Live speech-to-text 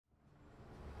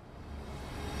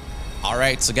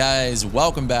Alright, so guys,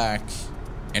 welcome back.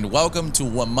 And welcome to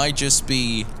what might just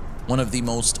be one of the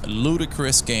most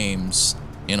ludicrous games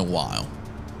in a while.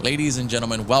 Ladies and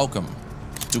gentlemen, welcome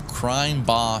to Crime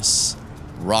Boss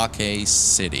Rockay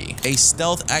City. A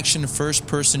stealth action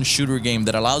first-person shooter game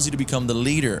that allows you to become the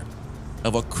leader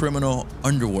of a criminal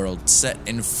underworld set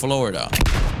in Florida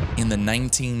in the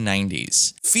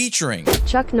 1990s. Featuring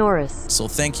Chuck Norris. So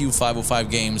thank you 505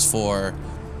 Games for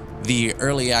the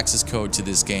early access code to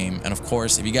this game. And of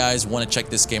course, if you guys want to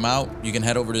check this game out, you can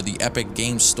head over to the Epic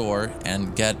Games Store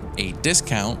and get a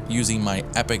discount using my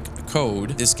Epic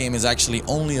code. This game is actually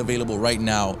only available right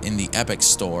now in the Epic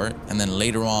Store, and then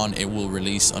later on it will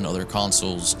release on other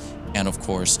consoles and of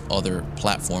course other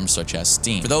platforms such as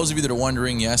Steam. For those of you that are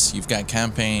wondering, yes, you've got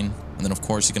campaign, and then of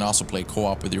course you can also play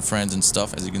co-op with your friends and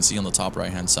stuff. As you can see on the top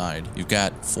right hand side, you've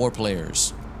got 4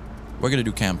 players. We're gonna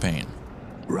do campaign.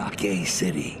 Rockay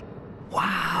City.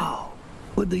 Wow.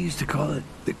 What they used to call it,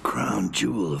 the crown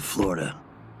jewel of Florida.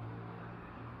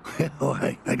 Oh,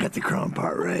 I got the crown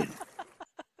part right.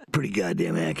 Pretty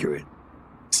goddamn accurate.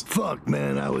 Fuck,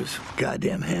 man, I was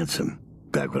goddamn handsome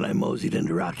back when I moseyed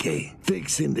into Rockay,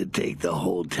 fixing to take the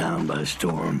whole town by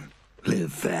storm.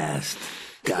 Live fast,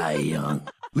 die young,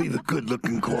 leave a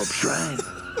good-looking corpse, right?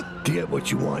 To get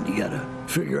what you want, you gotta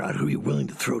figure out who you're willing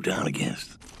to throw down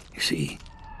against. You see,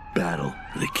 battle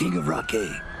for the King of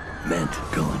Rockay meant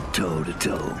going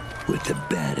toe-to-toe with the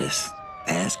baddest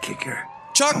ass-kicker.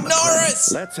 Chuck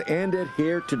Norris! Let's end it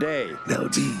here today. That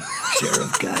would be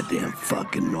Sheriff goddamn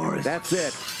fucking Norris. That's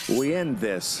it. We end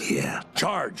this. Yeah.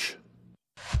 Charge.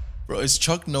 Bro, is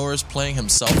Chuck Norris playing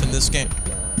himself in this game?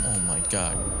 Oh my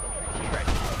god.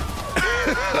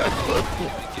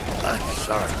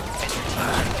 Sorry.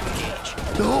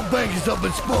 The whole bank is up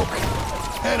in smoke.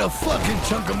 And a fucking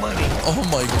chunk of money. Oh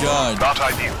my god. Not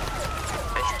ideal.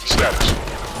 Status.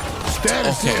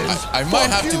 Status Okay, is, I might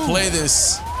have you. to play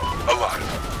this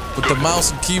Alive. with the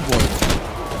mouse and keyboard.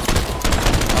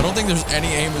 I don't think there's any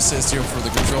aim assist here for the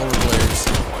controller players.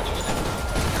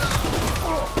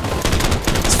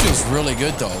 This feels really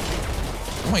good though.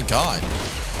 Oh my god.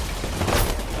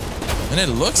 And it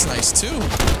looks nice too.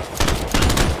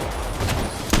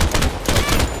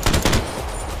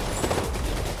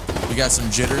 We got some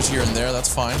jitters here and there,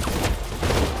 that's fine.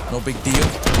 No big deal.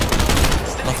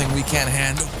 Nothing we can't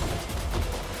handle.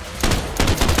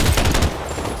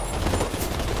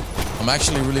 I'm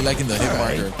actually really liking the hit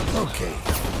marker. Okay.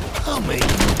 I'll make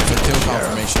For kill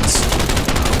confirmations.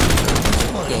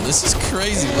 Yo, this is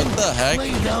crazy. What the heck?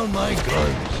 Lay down my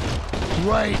guns.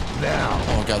 Right now.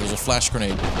 Oh god, there's a flash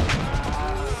grenade.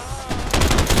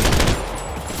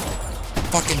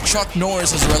 Fucking Chuck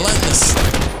Norris is relentless.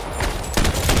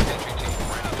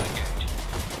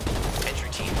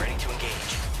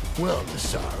 Well,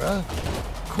 Nasara,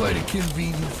 quite a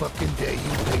convenient fucking day you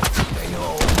picked today.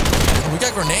 Oh, We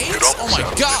got grenades? It Oh almost my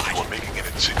sounds like god. you were making an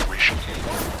insinuation.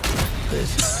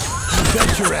 listen,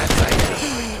 bet your ass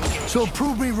I am. So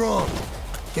prove me wrong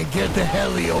and get the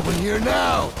heli over here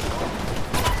now.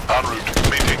 En route.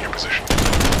 Maintain your position.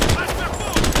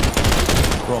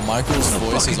 Bro, Michael's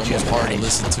voice is almost hard to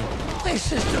listen to. My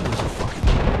sister was a fucking.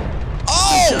 I'm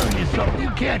Oh! telling you something. You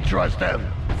can't trust them.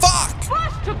 Fuck!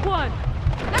 Boss took one.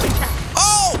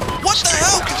 Oh! What the Stay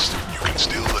hell? focused. You can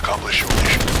still accomplish your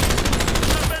mission.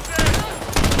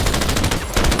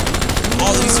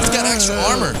 Oh, these dudes got extra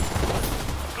armor.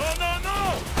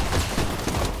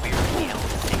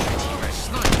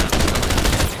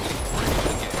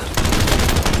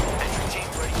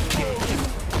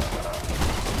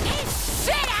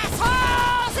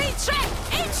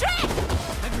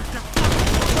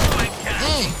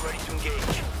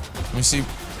 Let me see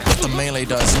what the melee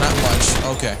does. Not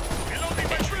much. Okay.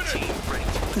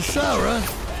 Sarah,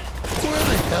 where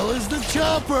the hell is the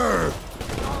chopper?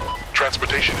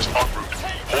 Transportation is en route.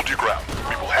 Hold your ground.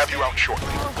 We will have you out shortly.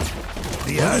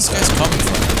 The Where are these guys coming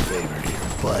from? favorite here,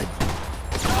 bud.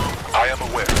 I am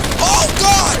aware. Oh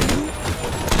god!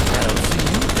 I don't see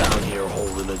you down here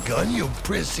holding a gun, you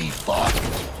prissy fuck.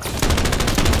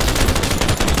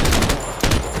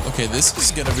 Okay, this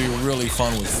is gonna be really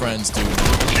fun with friends, dude.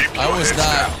 Keep I your was heads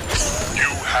not. down. You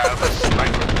have a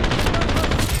sniper.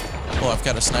 Oh, I've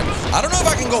got a sniper. I don't know if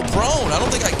I can go prone. I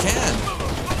don't think I can.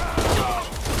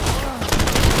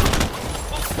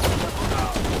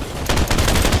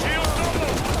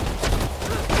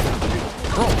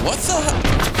 Bro, what the hell?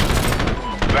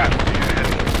 That will be ahead.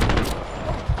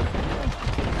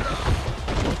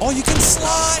 Oh, you can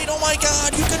slide. Oh my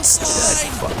god, you can That slide.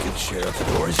 fucking sheriff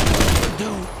force, what I'm gonna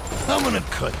do? I'm gonna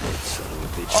cut that son of a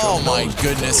bitch. Oh off. my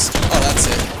goodness. Oh, that's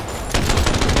it.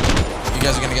 You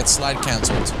guys are gonna get slide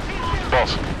canceled.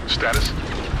 Boss, status?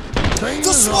 Same The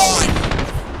as SWAT! always.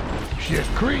 Shit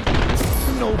creek,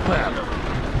 no paddle.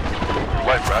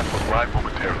 Light rat will arrive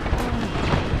momentarily.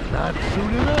 Not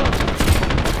soon enough.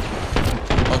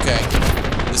 Okay,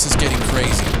 this is getting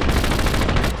crazy.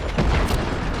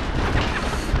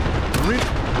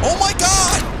 Oh my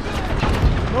God!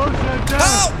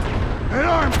 Help! An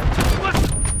arm.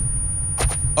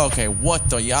 Okay, what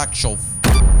the actual?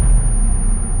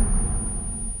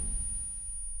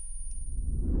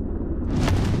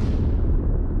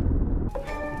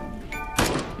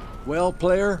 Well,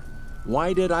 player,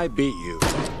 why did I beat you?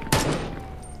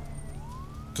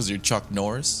 Because you're Chuck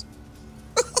Norris?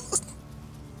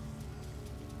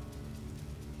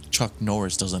 Chuck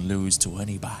Norris doesn't lose to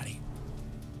anybody.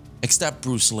 Except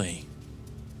Bruce Lee.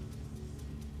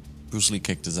 Bruce Lee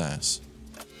kicked his ass.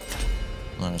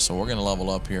 Alright, so we're gonna level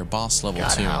up here. Boss level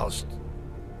 2. Housed,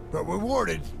 but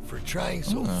rewarded for trying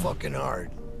so fucking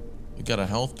hard. We got a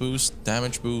health boost,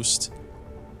 damage boost,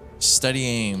 steady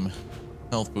aim,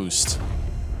 health boost.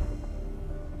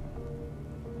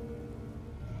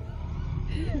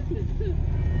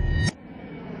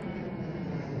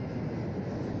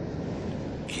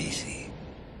 Casey.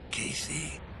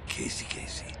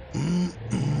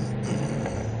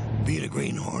 Being a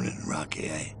Green Hornet in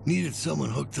Rockay, I needed someone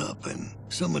hooked up and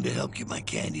someone to help get my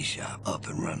candy shop up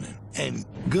and running. And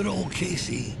good old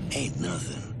Casey ain't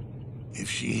nothing if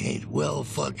she ain't well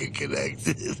fucking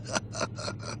connected.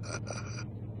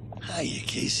 Hiya,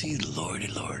 Casey. Lordy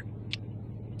Lord.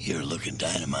 You're looking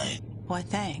dynamite. Why,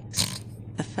 thanks.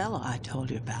 The fellow I told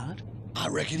you about. I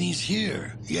reckon he's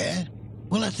here, yeah?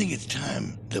 Well, I think it's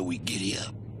time that we giddy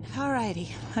up. Alrighty,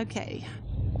 okay.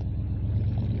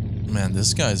 Man,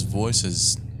 this guy's voice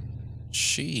is...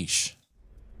 sheesh.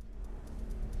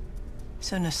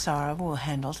 So Nasara will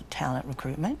handle talent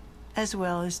recruitment, as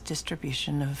well as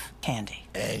distribution of candy.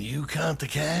 And you count the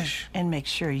cash? And make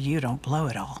sure you don't blow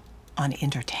it all on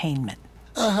entertainment.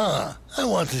 I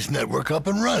want this network up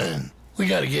and running. We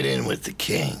gotta get in with the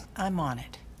king. I'm on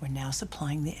it. We're now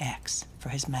supplying the X for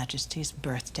His Majesty's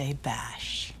birthday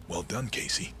bash. Well done,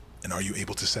 Casey. And are you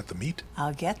able to set the meat?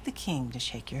 I'll get the king to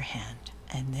shake your hand,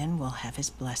 and then we'll have his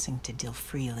blessing to deal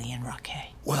freely in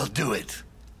Rockay. Well, do it.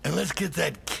 And let's get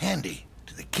that candy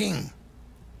to the king.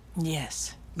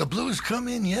 Yes. The blues come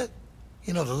in yet?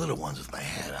 You know, the little ones with my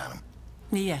hat on them.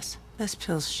 Yes. Those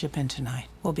pills ship in tonight.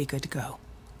 We'll be good to go.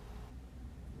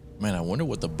 Man, I wonder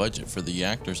what the budget for the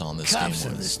actors on this Cops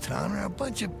game in was. this town are a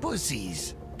bunch of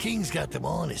pussies. King's got them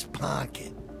all in his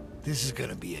pocket. This is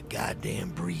gonna be a goddamn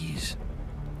breeze.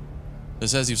 It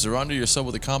says you've surrounded yourself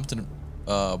with competent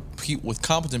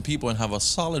people and have a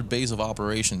solid base of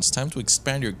operations. Time to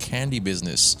expand your candy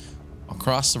business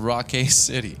across the Rockay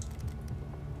City.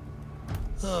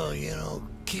 Oh, you know,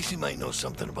 Casey might know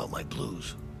something about my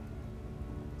blues.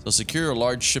 So secure a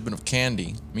large shipment of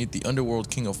candy, meet the underworld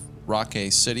King of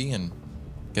Rockay City, and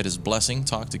get his blessing.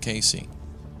 Talk to Casey.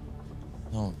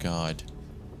 Oh, God.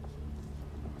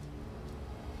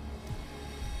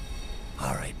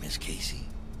 All right, Miss Casey,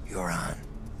 you're on.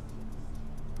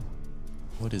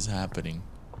 What is happening?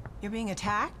 You're being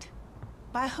attacked?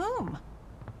 By whom?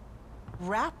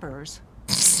 Rappers?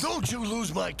 Don't you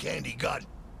lose my candy, God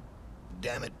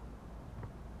damn it.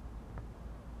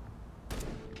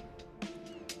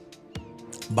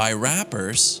 By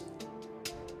rappers?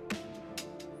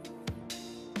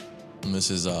 And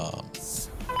this is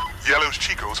Yellow's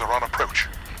Chicos are on approach.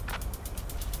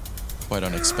 quite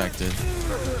unexpected.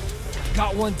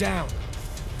 Got one down.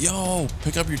 Yo,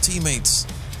 pick up your teammates.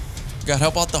 You gotta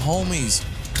help out the homies.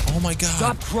 Oh my God.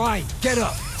 Stop crying. Get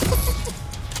up.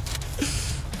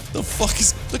 The fuck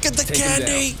is... Look at the Take him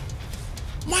candy!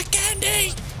 My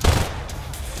candy!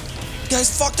 You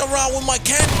guys fucked around with my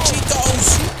candy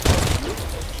Cheetos!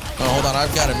 Oh, hold on,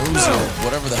 I've got an Uzi,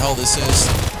 whatever the hell this is.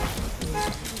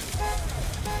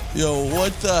 Yo,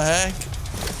 what the heck?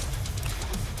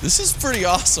 This is pretty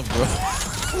awesome, bro.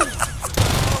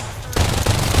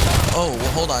 Oh,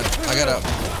 well, hold on.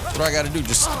 What do I gotta do?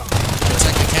 Just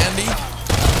protect the candy?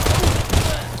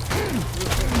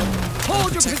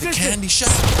 Hold your Protect the position. candy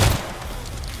shop?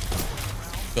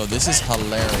 Yo, this is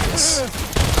hilarious.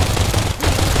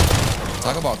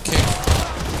 Talk about kick.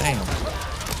 Damn.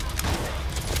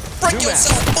 Break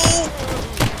yourself, fool!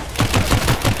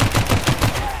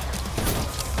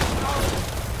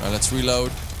 Alright, let's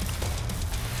reload.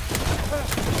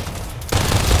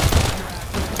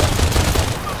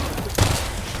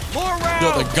 More rounds. Yo,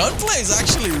 the gunplay is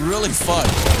actually really fun.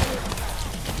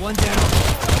 One down.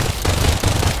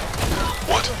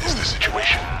 What is the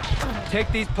situation? Take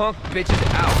these punk bitches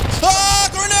out. Ah,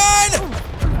 grenade!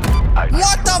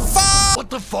 What the fuck? What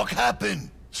the fuck happened?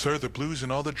 Sir, the blues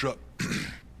and all the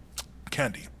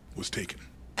candy was taken.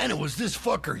 And it was this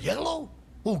fucker Yellow?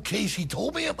 Who Casey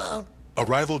told me about? A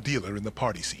rival dealer in the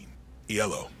party scene.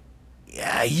 Yellow.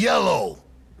 Yeah, Yellow.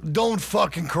 Don't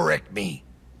fucking correct me.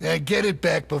 Get it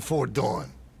back before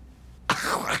dawn.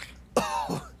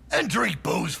 And drink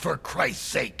booze for Christ's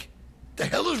sake. The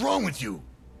hell is wrong with you?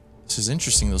 This is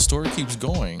interesting. The story keeps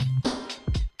going.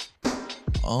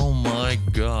 Oh my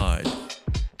god.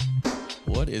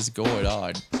 What is going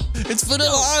on? It's Vanilla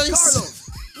Ice! Carlos!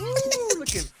 Woo,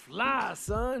 looking fly,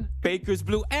 son. Baker's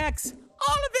Blue X.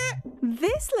 All of it.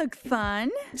 This looked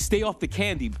fun. Stay off the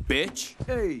candy, bitch.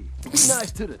 Hey, be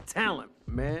nice to the talent,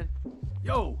 man.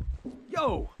 Yo,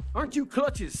 aren't you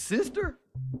Clutch's sister?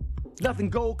 Nothing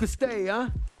gold could stay, huh?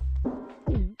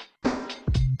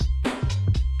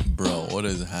 Bro, what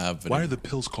is happening? Why are the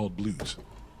pills called blues?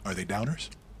 Are they downers?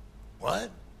 What?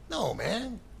 No,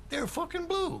 man. They're fucking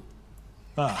blue.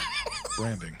 Ah,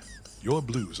 branding. Your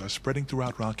blues are spreading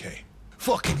throughout Rockay.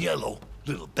 Fucking Yellow.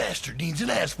 Little bastard needs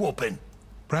an ass whooping.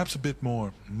 Perhaps a bit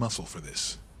more muscle for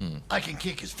this. I can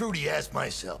kick his fruity ass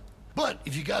myself. But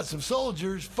if you got some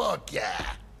soldiers, fuck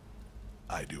yeah.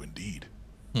 I do indeed.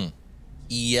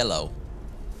 Yellow.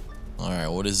 Alright,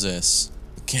 what is this?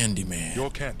 The Candyman. Your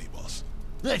candy, boss.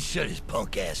 Let's shut his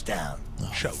punk ass down.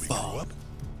 Shall we grow up?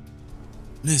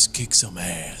 Let's kick some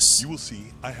ass. You will see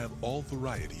I have all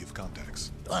variety of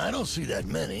contacts. I don't see that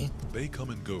many. They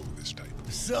come and go this type.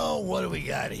 So, what do we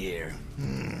got here?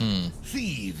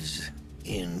 Thieves,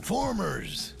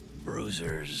 informers,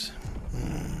 bruisers.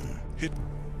 Hit.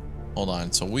 Hold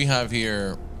on. So we have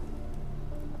here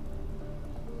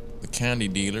the candy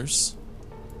dealers.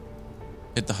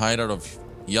 Hit the hideout of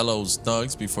Yellow's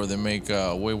thugs before they make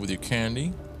away with your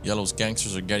candy. Yellow's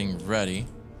gangsters are getting ready.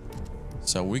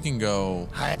 So we can go.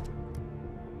 Hi.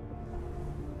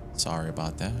 Sorry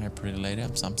about that. I pretty lady.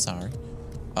 I'm sorry.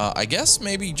 I guess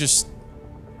maybe just.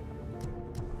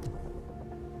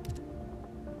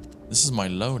 This is my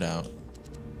loadout.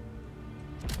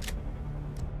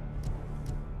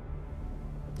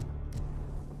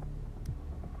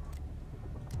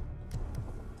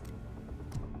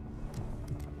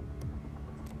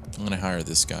 I'm gonna hire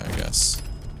this guy, I guess.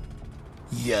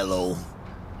 Yellow.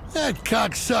 That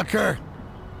cocksucker.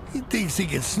 He thinks he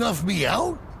can snuff me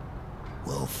out?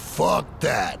 Well, fuck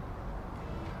that.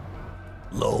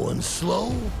 Low and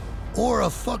slow, or a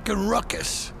fucking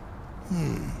ruckus?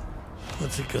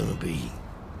 What's it gonna be?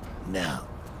 Now,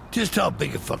 just how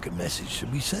big a fucking message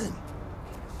should we send?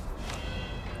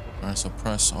 Alright, so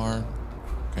press R.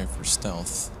 Okay, for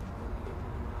stealth.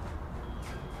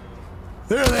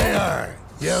 There they are.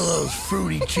 Yellow's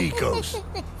fruity Chicos.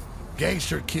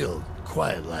 Gangster killed,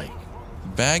 quiet like.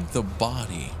 Bag the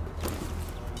body.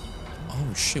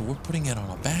 Oh shit, we're putting it on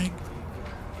a bag?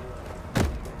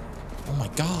 Oh my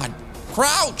god.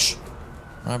 Crouch!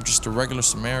 I'm just a regular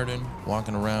Samaritan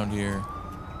walking around here.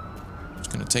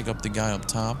 Just gonna take up the guy up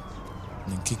top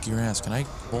and then kick your ass. Can I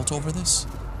bolt over this?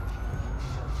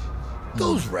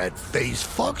 Those rat-faced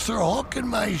fucks are hawking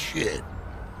my shit.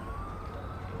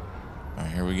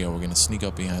 Alright, here we go. We're gonna sneak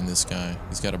up behind this guy.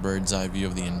 He's got a bird's eye view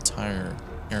of the entire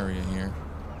area here.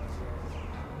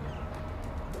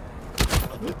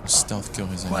 Stealth kill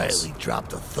his ass. Quietly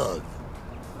dropped a thug.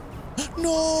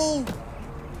 No!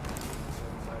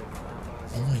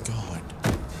 Oh my god.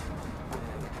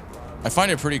 I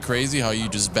find it pretty crazy how you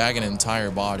just bag an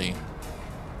entire body.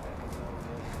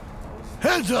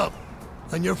 Hands up!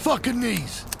 On your fucking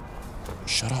knees!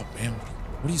 Shut up, man.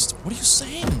 What are you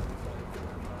saying?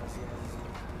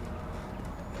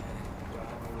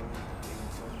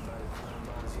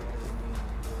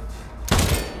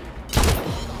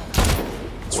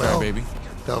 That's right, baby.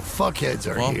 The fuckheads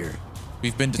are Well, here.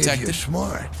 We've been If detected. you're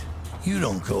smart, you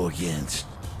don't go against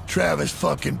Travis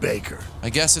fucking Baker. I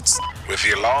guess it's... With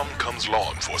the alarm comes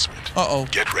law enforcement. Uh-oh.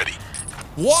 Get ready.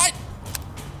 What?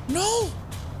 No!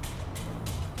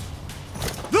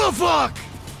 The fuck?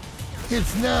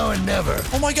 It's now or never.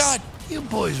 Oh my god! You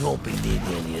boys won't be needing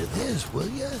any of this, will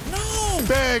ya? No!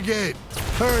 Bag it!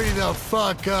 Hurry the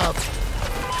fuck up!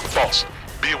 Boss,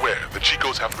 be aware the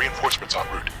Chicos have reinforcements en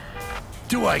route.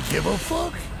 Do I give a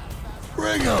fuck?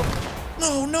 Bring them!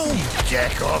 No, no!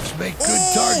 Jackoffs make good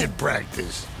Oh! target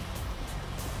practice.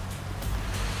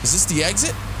 Is this the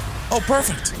exit? Oh,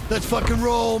 perfect. Let's fucking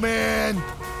roll, man!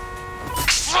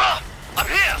 I'm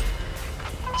here!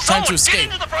 Time to Someone escape.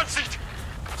 get into the front seat!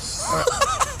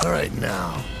 All right,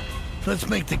 now, let's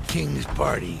make the King's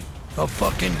Party a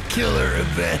fucking killer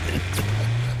event.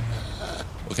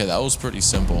 Okay, that was pretty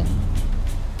simple.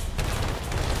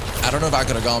 I don't know if I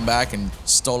could have gone back and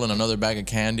stolen another bag of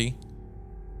candy.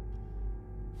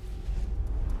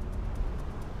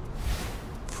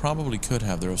 probably could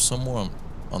have. There was somewhere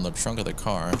on the trunk of the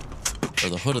car, or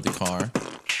the hood of the car.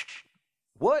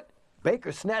 What?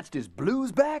 Baker snatched his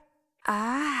blues back?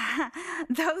 Ah,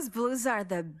 those blues are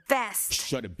the best.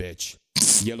 Shut it, bitch.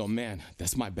 Yellow man,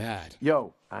 that's my bad.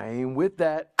 Yo, I ain't with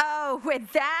that. Oh,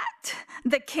 with that,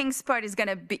 the King's party's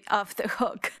gonna be off the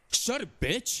hook. Shut it,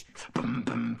 bitch.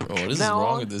 Oh, what is Now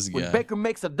wrong on, with this when guy? Baker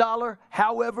makes $1,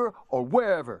 however or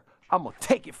wherever, I'm gonna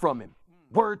take it from him.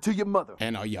 Word to your mother.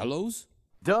 And our yellows?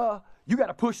 Duh, you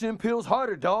gotta push them pills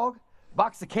harder, dog.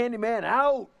 Box the Candyman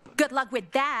out. Good luck with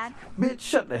that. Bitch,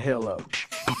 shut the hell up.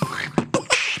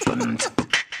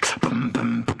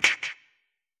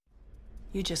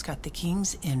 You just got the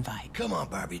King's invite. Come on,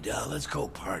 Barbie doll, let's go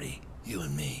party. You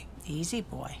and me. Easy,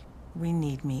 boy. We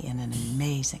need me in an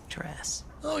amazing dress.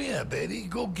 Oh yeah, baby,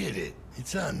 go get it.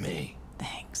 It's on me.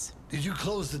 Thanks. Did you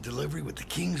close the delivery with the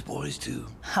King's boys too?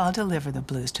 I'll deliver the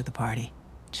blues to the party.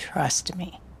 Trust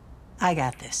me. I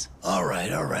got this. All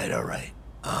right, all right, all right.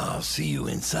 I'll see you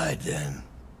inside then.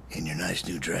 In your nice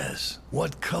new dress.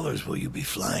 What colors will you be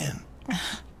flying?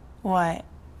 Why,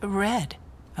 red,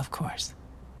 of course.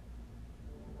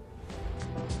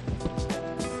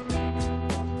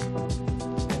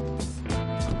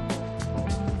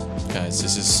 Guys,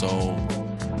 this is so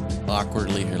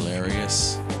awkwardly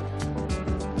hilarious.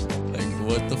 Like,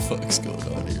 what the fuck's going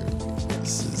on here?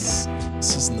 This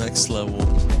is next level.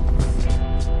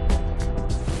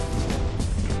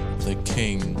 The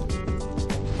King.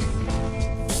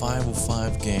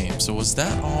 505 games. So was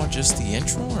that all just the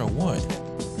intro or what?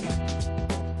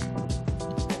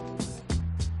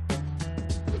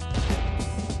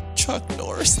 Chuck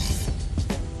Norris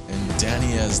and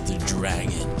Danny as the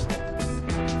dragon.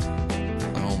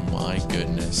 Oh my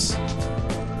goodness.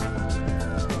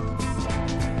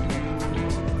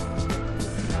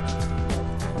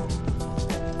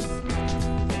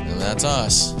 And that's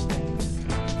us.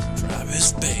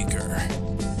 Travis Baker.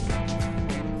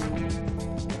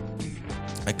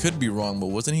 I could be wrong, but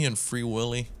wasn't he in Free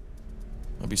Willy?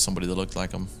 Maybe somebody that looked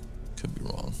like him. Could be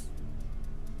wrong.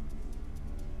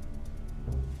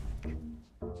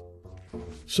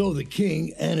 So the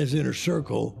king and his inner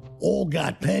circle all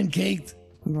got pancaked?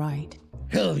 Right.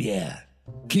 Hell yeah.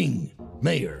 King,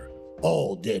 mayor,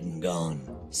 all dead and gone.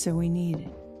 So we need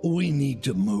We need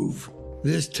to move.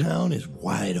 This town is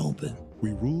wide open.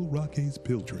 We rule Rockay's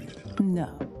pill trade.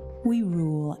 No. We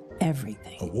rule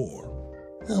everything. A war.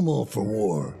 I'm all for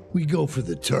war. We go for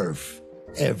the turf.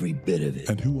 Every bit of it.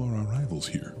 And who are our rivals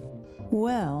here?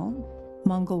 Well,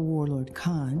 Mongol warlord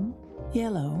Khan,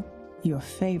 Yellow, your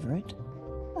favorite.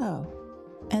 Oh,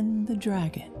 and the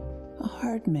dragon, a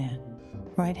hard man,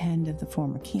 right hand of the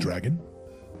former king. Dragon?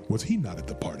 Was he not at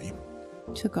the party?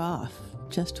 Took off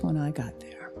just when I got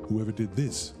there. Whoever did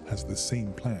this has the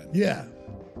same plan. Yeah.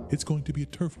 It's going to be a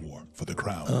turf war for the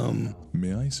crown.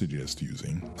 May I suggest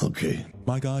using? Okay.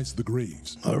 My guys, the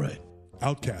Graves. All right.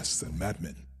 Outcasts and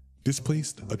madmen.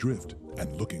 Displaced, adrift,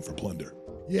 and looking for plunder.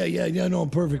 Yeah, no,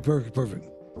 perfect.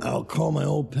 I'll call my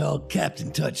old pal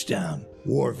Captain Touchdown.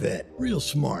 War vet. Real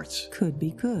smarts. Could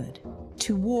be good.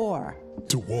 To war.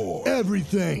 To war.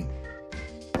 Everything.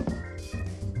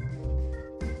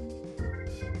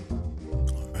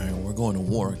 Alright, we're going to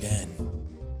war again.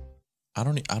 I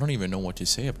don't even know what to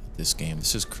say about this game.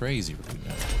 This is crazy right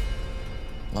now.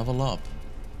 Level up.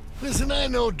 Listen, I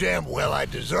know damn well I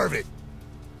deserve it.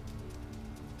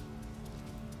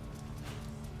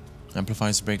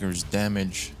 Amplifies Baker's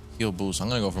damage. Heal boost. I'm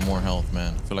gonna go for more health,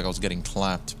 man. I feel like I was getting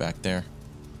clapped back there.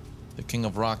 The King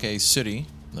of Rockay City,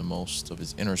 the most of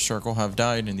his inner circle, have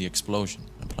died in the explosion.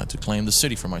 I plan to claim the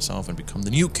city for myself and become the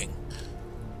new king.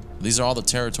 These are all the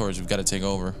territories we've got to take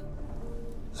over.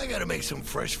 I gotta make some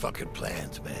fresh fucking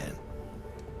plans, man.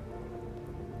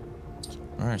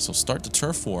 Alright, so start the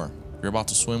turf war. You're about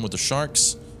to swim with the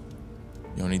sharks.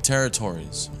 You don't need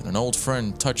territories. And an old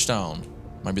friend, Touchdown,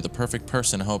 might be the perfect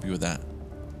person to help you with that.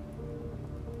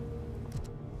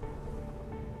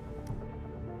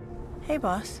 Hey,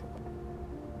 boss.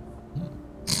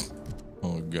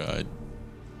 Oh, God.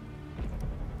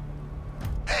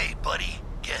 Hey, buddy,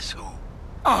 guess who?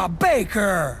 Aw,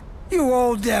 Baker! You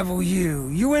old devil, you.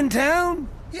 You in town?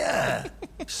 Yeah,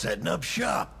 setting up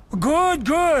shop. Good.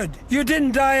 You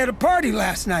didn't die at a party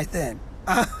last night, then.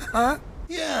 Uh-huh.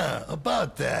 Yeah,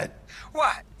 about that.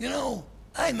 What? You know,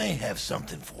 I may have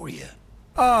something for you.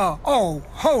 Oh,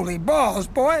 holy balls,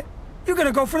 boy. You're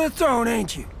gonna go for the throne,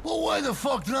 ain't you? Well, why the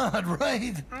fuck not,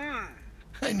 right?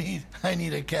 I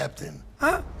need a captain.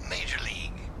 Huh? Major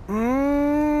League.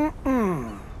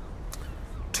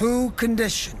 Two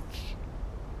conditions.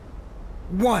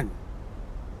 One,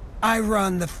 I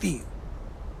run the field.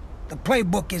 The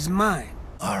playbook is mine.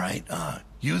 All right,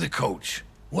 You the coach.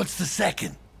 What's the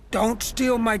second? Don't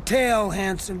steal my tail,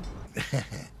 handsome.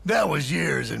 That was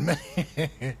years and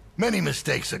many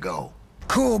mistakes ago.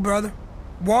 Cool, brother.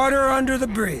 Water under the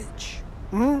bridge.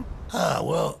 Hmm? Ah,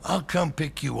 well, I'll come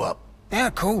pick you up. Yeah,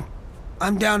 cool.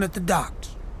 I'm down at the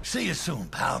docks. See you soon,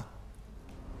 pal.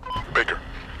 Baker,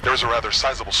 there's a rather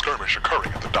sizable skirmish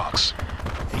occurring at the docks.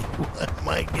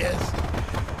 My guess.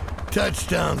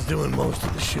 Touchdown's doing most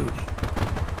of the shooting.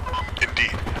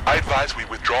 Indeed. I advise we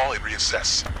withdraw and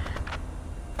reassess.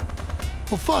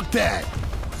 Well, fuck that.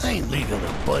 I ain't leaving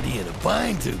a buddy in a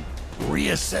bind to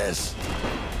reassess.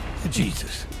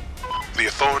 Jesus. The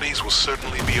authorities will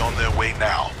certainly be on their way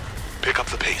now. Pick up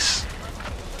the pace.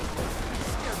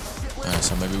 Alright,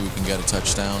 so maybe we can get a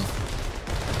touchdown.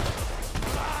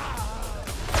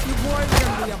 You boys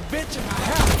gonna be a bitch and a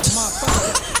half,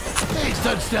 motherfucker. Hey,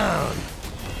 touchdown.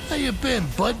 How you been,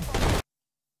 bud?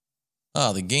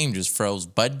 Oh, the game just froze,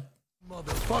 bud.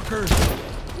 Motherfucker.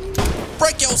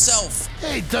 Break yourself!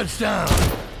 Hey, touchdown.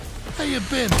 How you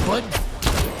been, bud?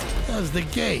 How's the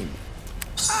game?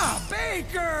 Ah,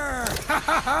 Baker! Ha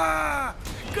ha ha!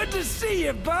 Good to see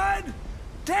you, bud.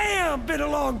 Damn, been a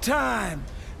long time.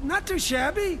 Not too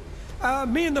shabby.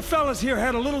 Me and the fellas here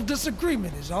had a little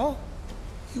disagreement, is all.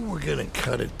 You were gonna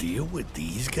cut a deal with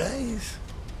these guys?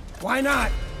 Why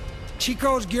not?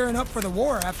 Chico's gearing up for the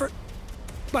war effort.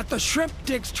 But the shrimp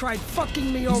dicks tried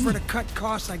fucking me over to cut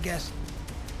costs, I guess.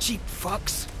 Cheap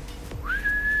fucks.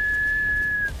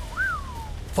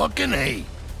 Fucking A.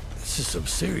 This is some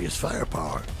serious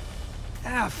firepower.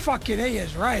 Ah, fucking A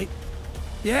is right.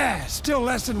 Yeah, still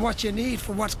less than what you need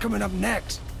for what's coming up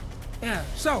next. Yeah,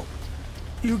 so,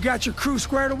 you got your crew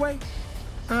squared away?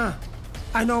 I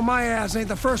know my ass ain't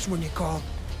the first one you called.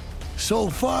 So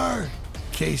far,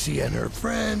 Casey and her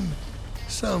friend,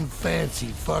 some fancy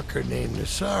fucker named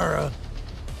Nasara.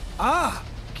 Ah,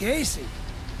 Casey.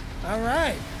 All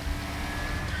right.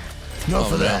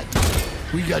 Enough of that.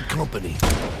 We got company.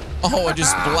 Oh, I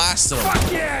just blasted him.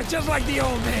 Fuck yeah, just like the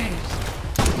old days.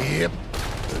 Yep,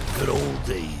 the good old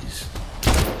days.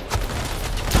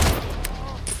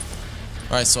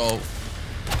 Alright, so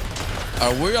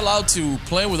are we allowed to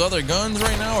play with other guns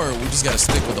right now, or we just gotta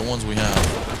stick with the ones we have?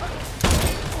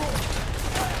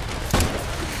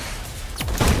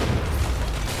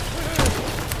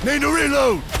 Need to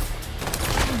reload!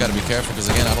 Gotta be careful, because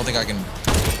again, I don't think I can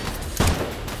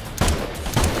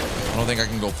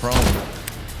go prone.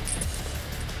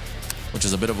 Which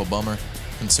is a bit of a bummer,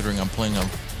 considering I'm playing a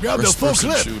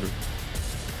first-person shooter.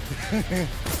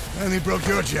 And he broke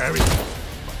your cherry.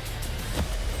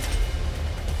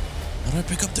 How do I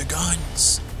pick up their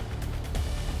guns?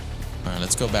 Alright,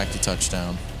 let's go back to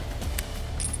touchdown.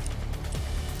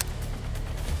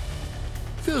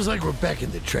 Feels like we're back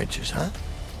in the trenches, huh?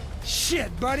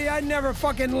 Shit, buddy, I never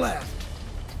fucking left.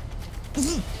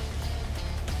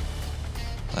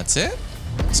 That's it?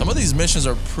 Some of these missions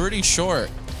are pretty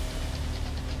short.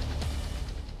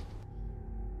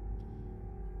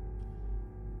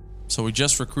 So we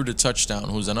just recruited Touchdown,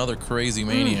 who's another crazy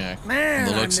maniac. Man,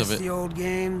 from the looks I miss of it. the old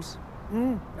games.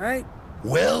 Right?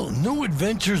 Well, new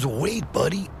adventures await,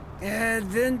 buddy.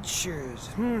 Adventures.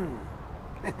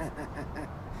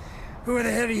 Who are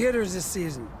the heavy hitters this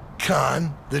season?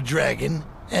 Khan, the dragon,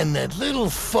 and that little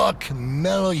fuck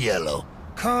Mellow Yellow.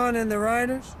 Khan and the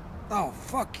Riders? Oh,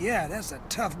 fuck yeah, that's a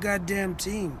tough goddamn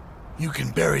team. You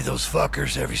can bury those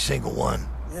fuckers, every single one.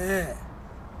 Yeah.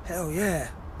 Hell yeah.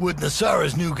 With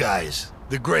Nasara's new guys,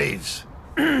 the Graves.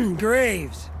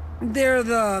 Graves. They're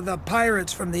the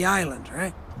pirates from the island,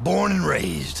 right? Born and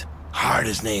raised, hard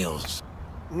as nails.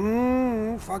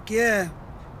 Fuck yeah.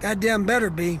 Goddamn better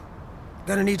be.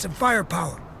 Gonna need some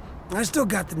firepower. I still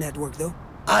got the network, though.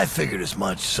 I figured as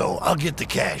much, so I'll get the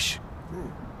cash.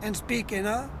 And speaking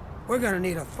of, we're gonna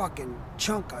need a fucking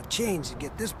chunk of change to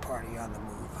get this party on the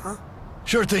move, huh?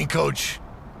 Sure thing, Coach.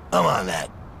 I'm on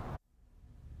that.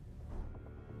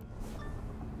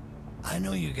 I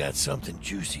know you got something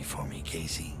juicy for me,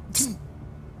 Casey.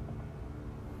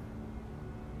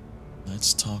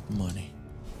 Let's talk money.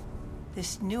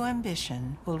 This new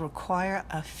ambition will require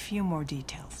a few more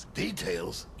details.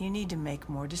 Details? You need to make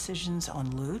more decisions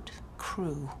on loot,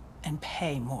 crew, and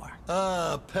pay more.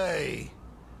 Pay.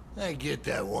 I get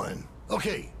that one.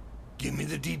 Okay, give me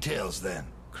the details then.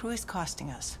 Crew is costing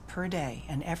us per day,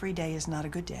 and every day is not a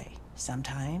good day.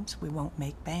 Sometimes we won't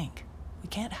make bank. We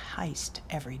can't heist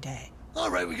every day. All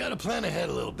right, we gotta plan ahead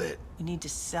a little bit. We need to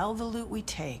sell the loot we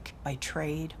take by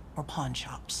trade or pawn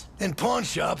shops. And pawn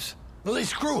shops? Well, they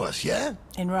screw us, yeah?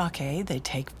 In Rockay, they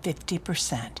take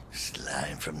 50%.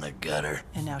 Slime from the gutter.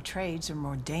 And now trades are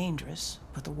more dangerous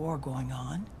with the war going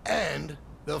on. And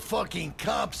The fucking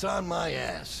cop's on my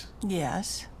ass.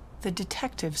 Yes, the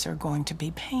detectives are going to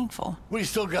be painful. We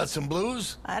still got some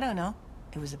blues? I don't know.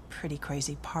 It was a pretty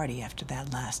crazy party after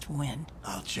that last wind.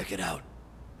 I'll check it out.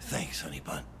 Thanks, honey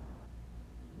bun.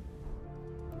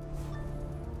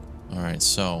 Alright,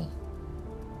 so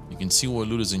you can see what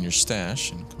loot is in your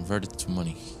stash and convert it to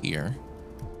money here.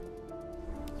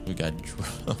 We got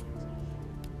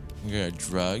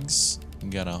drugs. We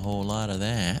got a whole lot of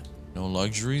that. No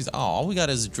luxuries. Oh, all we got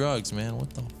is drugs, man. What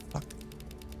the fuck?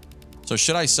 So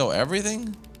should I sell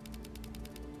everything?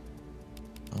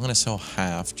 I'm gonna sell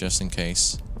half just in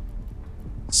case.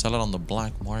 Sell it on the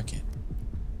black market.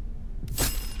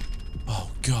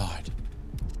 Oh god.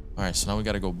 Alright, so now we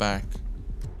gotta go back.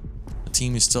 The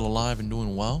team is still alive and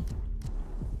doing well.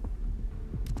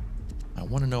 I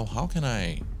wanna know, how can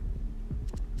I...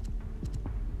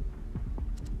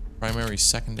 Primary,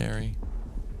 secondary.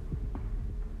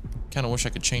 Kinda wish I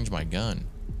could change my gun.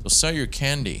 So sell your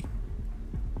candy.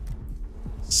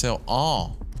 Sell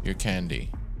all your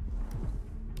candy.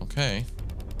 Okay.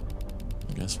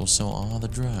 I guess we'll sell all the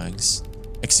drugs.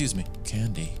 Excuse me,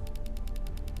 candy.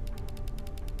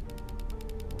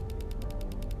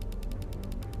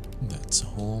 That's a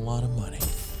whole lot of money.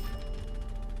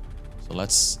 So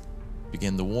let's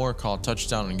begin the war, call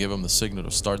touchdown, and give him the signal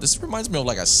to start. This reminds me of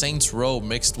like a Saints Row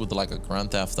mixed with like a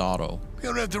Grand Theft Auto. We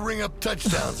don't have to ring up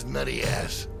touchdowns, nutty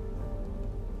ass.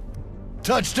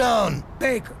 Touchdown!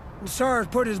 Baker, Sarge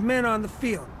put his men on the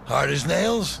field. Hard as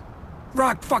nails?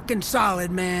 Rock fucking solid,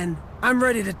 man. I'm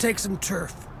ready to take some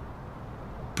turf.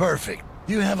 Perfect.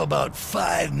 You have about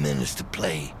 5 minutes to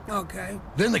play. Okay.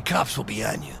 Then the cops will be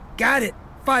on you. Got it.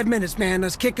 5 minutes, man.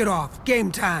 Let's kick it off.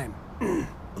 Game time.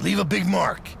 Leave a big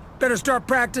mark. Better start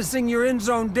practicing your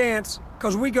end-zone dance,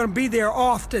 because we're gonna be there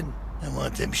often. I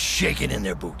want them shaking in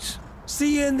their boots.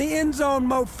 See you in the end zone,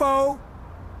 mofo.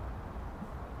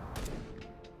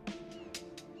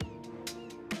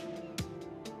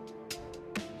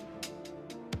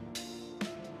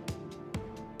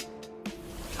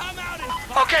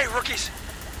 Okay, rookies.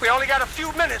 We only got a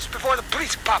few minutes before the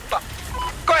police pop up.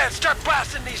 Go ahead, start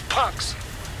blasting these punks.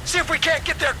 See if we can't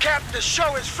get their captain to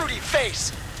show his fruity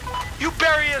face. You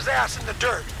bury his ass in the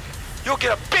dirt. You'll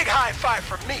get a big high five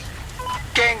from me.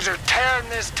 Gangs are tearing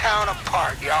this town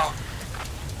apart, y'all.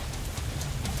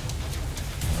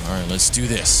 Alright, let's do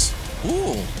this.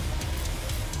 Ooh.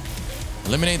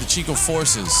 Eliminate the Chico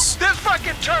forces. This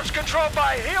fucking turf's controlled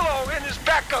by Hilo and his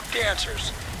backup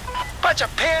dancers. Bunch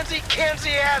of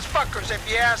pansy-cansy ass fuckers, if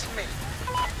you ask me.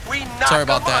 We knock them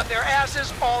on their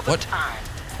asses all the time.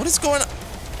 What is going on?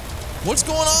 What's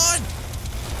going on?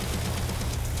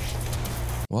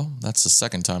 Well, that's the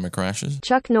second time it crashes.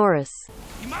 Chuck Norris.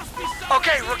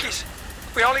 Okay, rookies.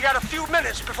 We only got a few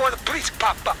minutes before the police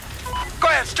pop up. Go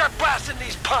ahead, start blasting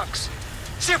these punks.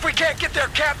 See if we can't get their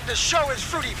captain to show his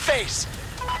fruity face.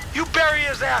 You bury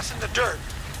his ass in the dirt.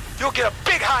 You'll get a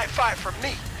big high five from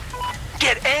me.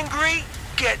 Get angry,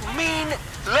 get mean,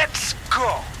 let's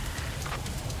go.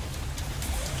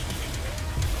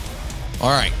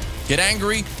 Alright, get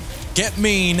angry, get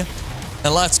mean,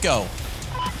 and let's go.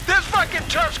 This fucking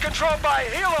turf's controlled by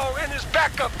Hilo and his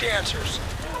backup dancers.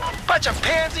 Bunch of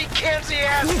pansy-cansy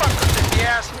ass fuckers, if you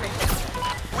ask me.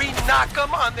 We knock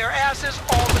them on their asses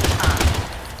all the time.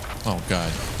 Oh,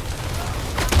 God.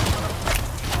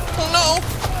 Oh, no!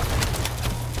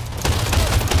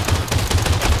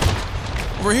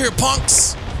 We're here,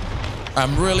 punks!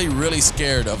 I'm really, really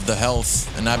scared of the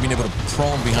health and not being able to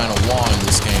prone behind a wall in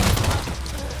this game.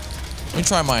 Let me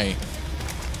try my...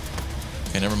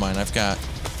 Okay, never mind. I've got...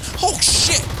 Oh,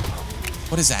 shit!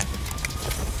 What is that?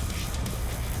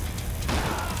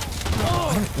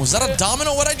 Was that a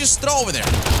domino? What did I just throw over there?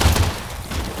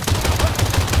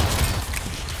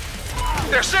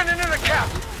 They're sending in a cap.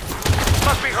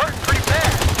 Must be hurting pretty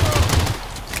bad.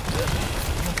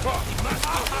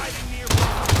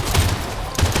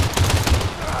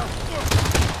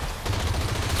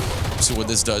 Let's see what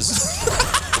this does.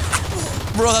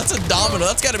 Bro, that's a domino.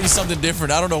 That's got to be something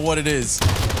different. I don't know what it is.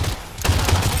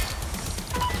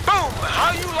 Boom!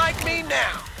 How you like me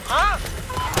now? Huh?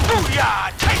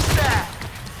 Booyah! Taste that!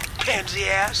 Pansy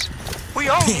ass. We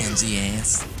own you. Pansy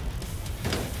ass. Go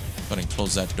ahead and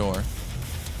close that door.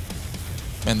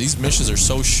 Man, these missions are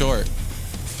so short.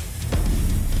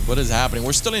 What is happening?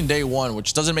 We're still in day one,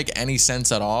 which doesn't make any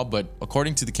sense at all, but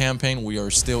according to the campaign, we are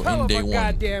still in day one.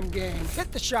 Goddamn game.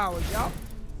 Hit the showers, y'all.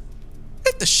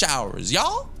 Hit the showers,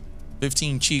 y'all.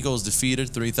 15 Chicos defeated,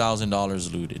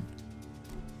 $3,000 looted.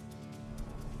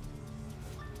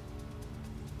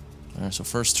 All right, so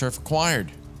first turf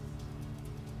acquired.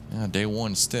 Yeah, day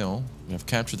one still. We have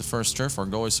captured the first turf. Our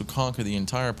goal is to conquer the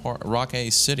entire Rockay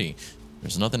City.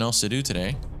 There's nothing else to do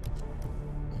today.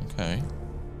 Okay.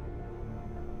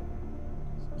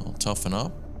 I'll toughen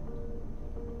up.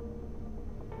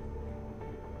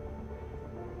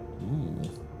 Ooh.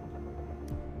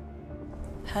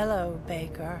 Hello,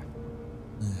 Baker.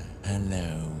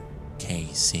 Hello,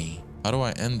 Casey. How do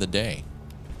I end the day?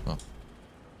 Oh.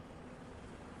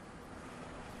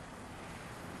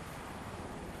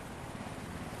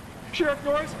 Sheriff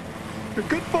Norris, the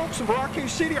good folks of Rockay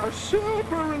City are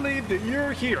super relieved that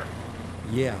you're here.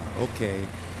 Yeah, okay.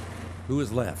 Who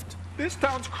is left? This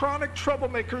town's chronic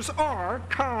troublemakers are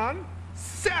Khan,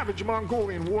 savage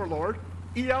Mongolian warlord,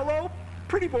 Yellow,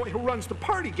 pretty boy who runs the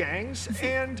party gangs,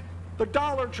 and the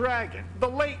Dollar Dragon, the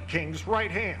late king's right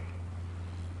hand.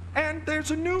 And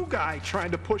there's a new guy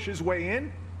trying to push his way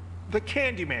in, the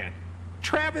Candyman,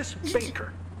 Travis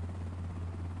Baker.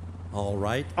 All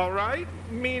right. All right?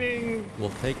 Meaning... We'll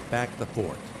take back the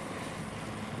fort.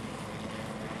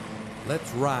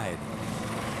 Let's ride.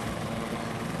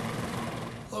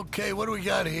 Okay, what do we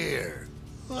got here?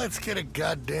 Let's get a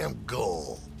goddamn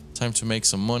goal. Time to make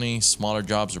some money. Smaller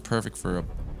jobs are perfect for a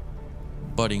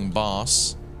budding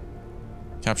boss.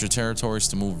 Capture territories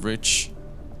to move rich,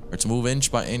 or to move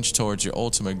inch by inch towards your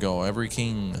ultimate goal. Every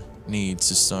king needs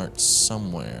to start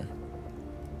somewhere.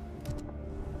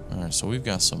 Alright, so we've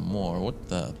got some more. What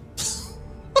the?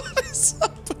 What is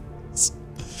up?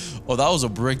 Oh, that was a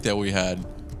brick that we had.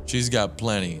 She's got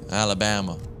plenty.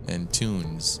 Alabama and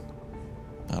tunes.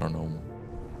 I don't know.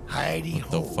 Heidi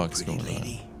what the fuck's going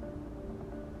on?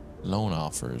 Loan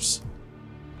offers.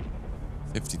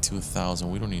 52,000.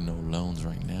 We don't need no loans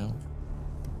right now.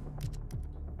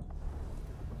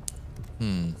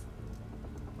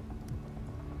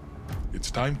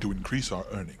 It's time to increase our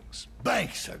earnings.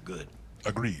 Banks are good.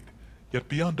 Agreed. Yet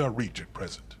beyond our reach at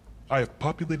present. I have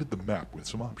populated the map with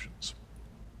some options.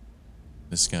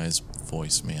 This guy's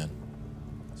voice, man.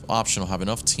 So optional. Have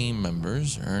enough team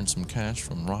members. Earn some cash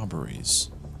from robberies.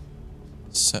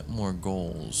 Set more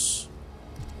goals.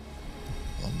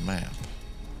 A map.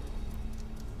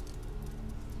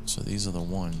 So these are the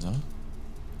ones, huh?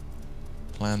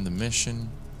 Plan the mission.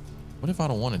 What if I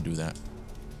don't want to do that?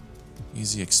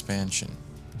 Easy expansion.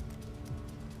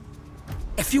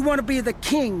 If you want to be the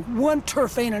king, one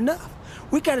turf ain't enough.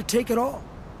 We gotta take it all.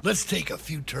 Let's take a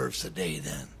few turfs a day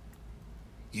then.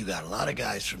 You got a lot of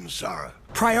guys from Zara.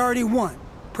 Priority one,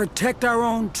 protect our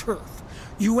own turf.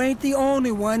 You ain't the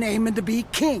only one aiming to be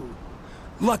king.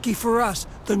 Lucky for us,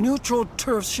 the neutral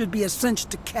turfs should be a cinch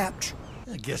to capture.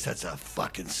 I guess that's a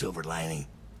fucking silver lining.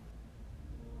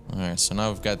 Alright, so now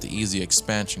we've got the easy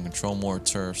expansion. Control more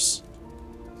turfs.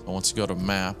 So once you go to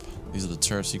map, these are the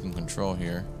turfs you can control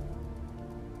here.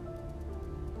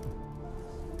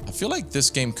 I feel like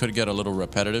this game could get a little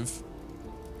repetitive.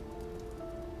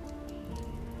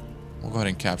 We'll go ahead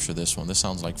and capture this one. This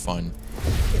sounds like fun.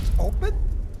 It's open?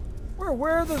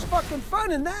 Where there's fucking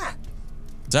fun in that?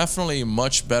 Definitely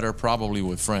much better probably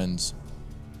with friends.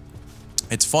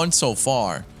 It's fun so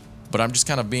far, but I'm just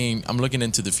kind of I'm looking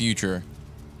into the future.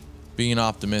 Being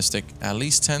optimistic. At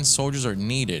least 10 soldiers are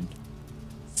needed.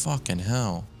 Fucking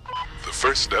hell. The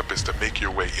first step is to make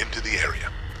your way into the area.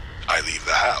 I leave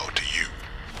the how to you.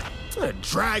 A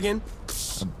dragon.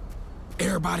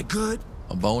 Everybody good?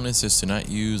 A bonus is to not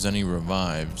use any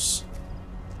revives.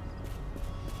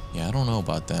 Yeah, I don't know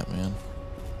about that, man.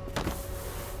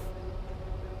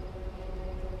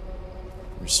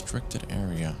 Restricted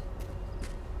area.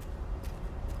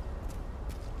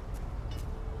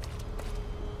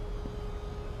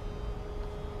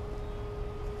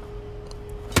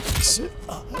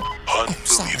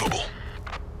 Unbelievable.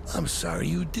 I'm sorry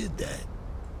you did that.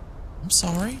 I'm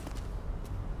sorry.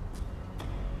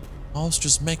 I was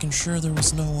just making sure there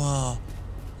was no,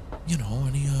 you know,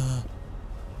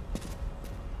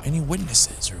 any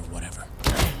witnesses or whatever.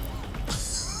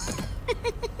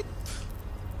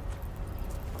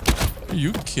 Are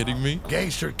you kidding me?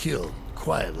 Gangster killed,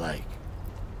 quiet like.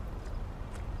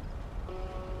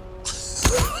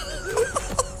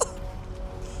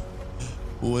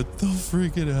 What the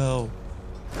freaking hell?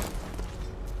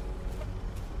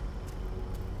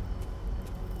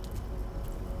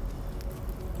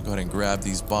 Go ahead and grab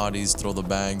these bodies, throw the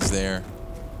bags there.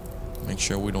 Make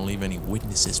sure we don't leave any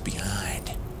witnesses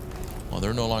behind. Well,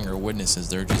 they're no longer witnesses,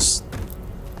 they're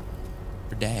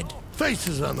dead.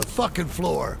 Faces on the fucking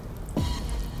floor.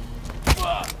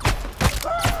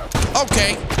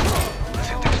 Okay.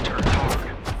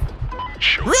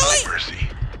 Show really? Mercy.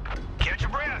 Catch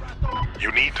your breath.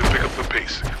 You need to pick up the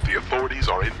pace. The authorities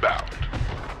are inbound.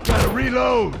 Gotta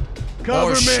reload.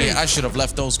 Cover oh me. shit! I should have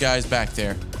left those guys back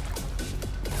there.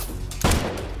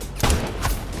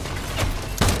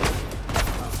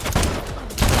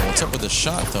 What's up with the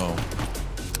shot, though?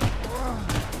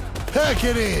 Pack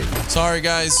it in. Sorry,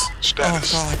 guys.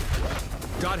 Status.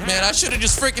 Oh, God. Man, I should have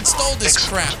just freaking stole this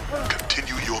crap.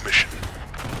 Continue your mission.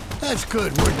 That's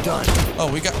good. We're done. Oh,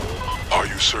 we got... Are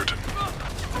you certain?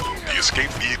 The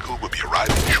escape vehicle will be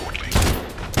arriving shortly.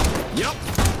 Yep.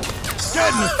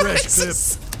 Get in the fresh pip.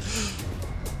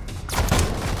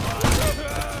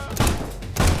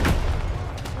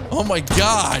 Oh my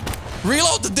God.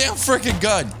 Reload the damn freaking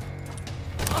gun.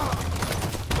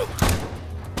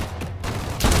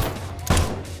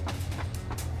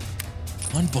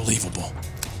 Unbelievable.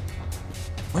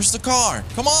 Where's the car?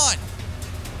 Come on.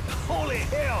 Holy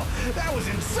hell, that was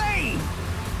insane.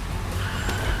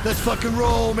 Let's fucking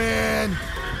roll, man.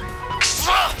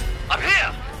 I'm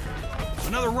here.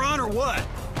 Another run or what?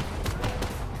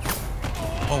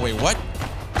 Oh, wait, what?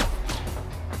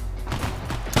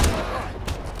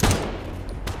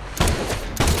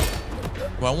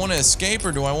 Do I want to escape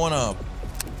or do I want to...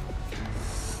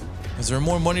 Is there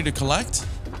more money to collect?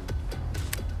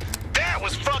 That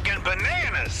was fucking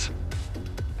bananas.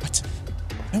 What?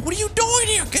 Man, what are you doing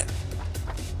here? Get...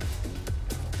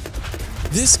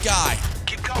 This guy.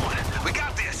 Keep going. We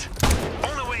got this.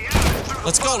 Only way out is through.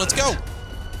 Let's go, let's go.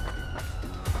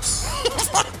 Oh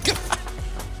my God.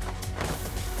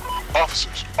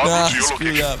 Officers, en Nah, route to your screw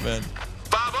location. that, man.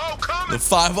 5-0 coming. The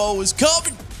 5-0 is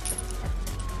coming.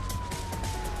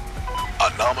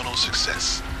 A nominal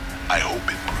success. I hope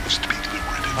it proves to be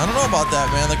lucrative. I don't know about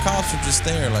that, man. The cops were just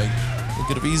there. Like, it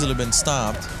could have easily been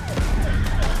stopped.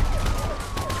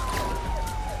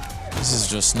 This is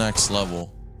just next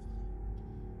level.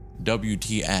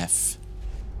 WTF.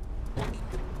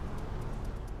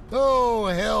 Oh,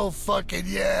 hell fucking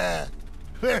yeah.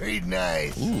 Very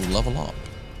nice. Ooh, level up.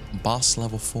 Boss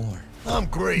level 4. I'm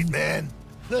great, man.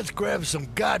 Let's grab some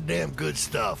goddamn good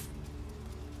stuff.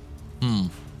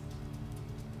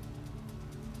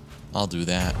 I'll do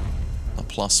that. A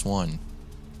 +1.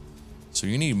 So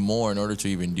you need more in order to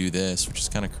even do this, which is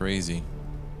kind of crazy.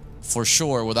 For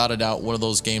sure, without a doubt, one of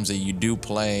those games that you do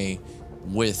play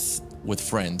with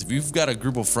friends. If you've got a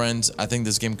group of friends, I think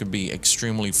this game could be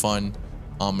extremely fun.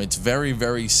 It's very,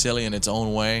 very silly in its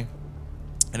own way.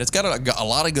 And it's got a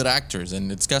lot of good actors,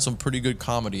 and it's got some pretty good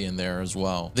comedy in there as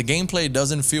well. The gameplay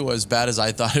doesn't feel as bad as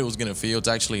I thought it was gonna feel. It's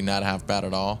actually not half bad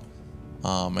at all.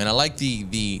 And I like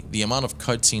the amount of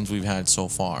cutscenes we've had so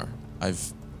far. I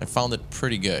found it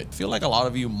pretty good. I feel like a lot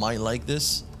of you might like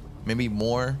this, maybe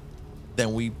more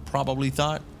than we probably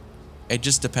thought. It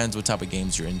just depends what type of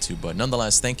games you're into. But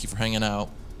nonetheless, thank you for hanging out.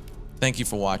 Thank you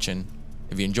for watching.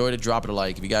 If you enjoyed it, drop it a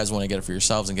like. If you guys want to get it for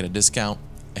yourselves and get a discount,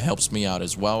 it helps me out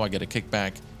as well. I get a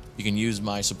kickback. You can use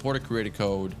my supporter creator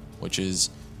code, which is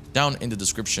down in the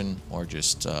description or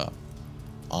just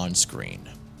on screen.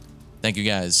 Thank you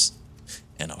guys,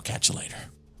 and I'll catch you later.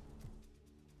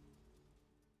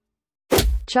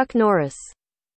 Chuck Norris.